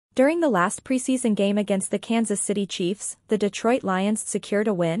During the last preseason game against the Kansas City Chiefs, the Detroit Lions secured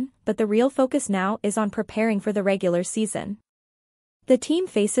a win, but the real focus now is on preparing for the regular season. The team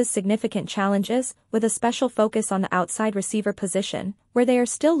faces significant challenges, with a special focus on the outside receiver position, where they are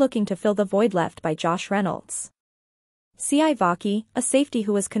still looking to fill the void left by Josh Reynolds. C.I. Vaki, a safety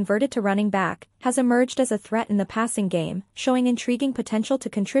who was converted to running back, has emerged as a threat in the passing game, showing intriguing potential to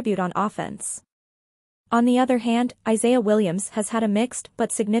contribute on offense. On the other hand, Isaiah Williams has had a mixed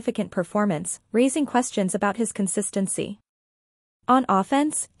but significant performance, raising questions about his consistency. On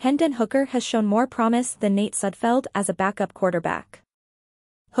offense, Hendon Hooker has shown more promise than Nate Sudfeld as a backup quarterback.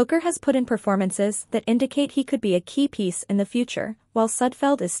 Hooker has put in performances that indicate he could be a key piece in the future, while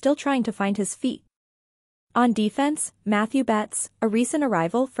Sudfeld is still trying to find his feet. On defense, Matthew Betts, a recent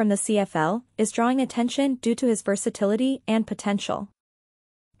arrival from the CFL, is drawing attention due to his versatility and potential.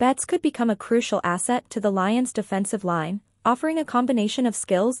 Betts could become a crucial asset to the Lions' defensive line, offering a combination of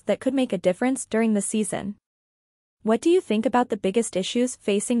skills that could make a difference during the season. What do you think about the biggest issues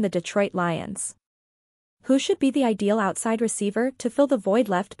facing the Detroit Lions? Who should be the ideal outside receiver to fill the void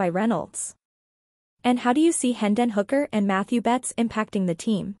left by Reynolds? And how do you see Hendon Hooker and Matthew Betts impacting the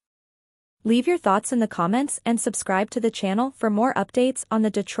team? Leave your thoughts in the comments and subscribe to the channel for more updates on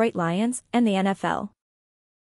the Detroit Lions and the NFL.